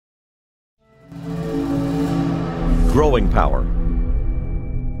Growing Power.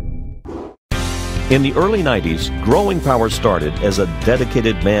 In the early 90s, Growing Power started as a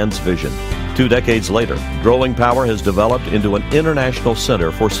dedicated man's vision. 2 decades later, Growing Power has developed into an international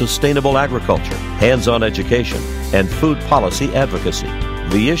center for sustainable agriculture, hands-on education, and food policy advocacy.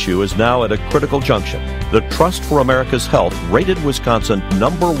 The issue is now at a critical junction. The Trust for America's Health rated Wisconsin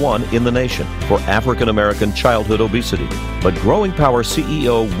 #1 in the nation for African American childhood obesity. But Growing Power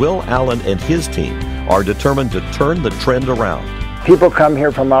CEO Will Allen and his team are determined to turn the trend around. People come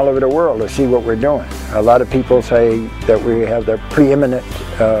here from all over the world to see what we're doing. A lot of people say that we have the preeminent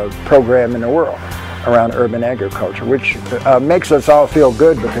program in the world around urban agriculture, which makes us all feel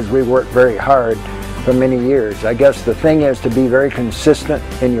good because we work very hard for many years. I guess the thing is to be very consistent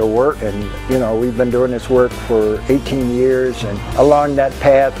in your work, and we've been doing this work for 18 years, and along that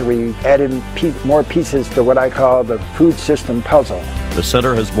path we added more pieces to what I call the food system puzzle. The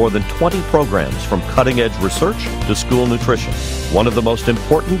center has more than 20 programs from cutting-edge research to school nutrition. One of the most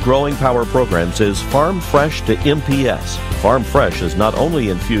important Growing Power programs is Farm Fresh to MPS. Farm Fresh has not only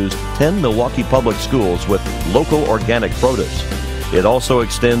infused 10 Milwaukee public schools with local organic produce, it also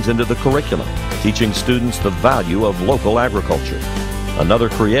extends into the curriculum, teaching students the value of local agriculture. Another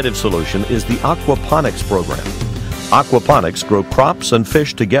creative solution is the aquaponics program. Aquaponics grow crops and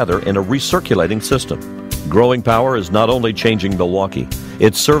fish together in a recirculating system. Growing Power is not only changing Milwaukee,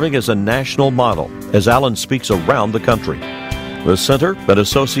 it's serving as a national model as Allen speaks around the country. The center and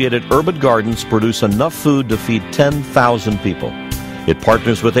associated urban gardens produce enough food to feed 10,000 people. It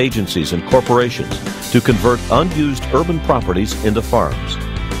partners with agencies and corporations to convert unused urban properties into farms.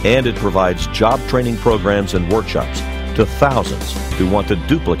 And it provides job training programs and workshops to thousands who want to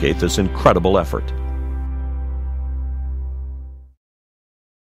duplicate this incredible effort.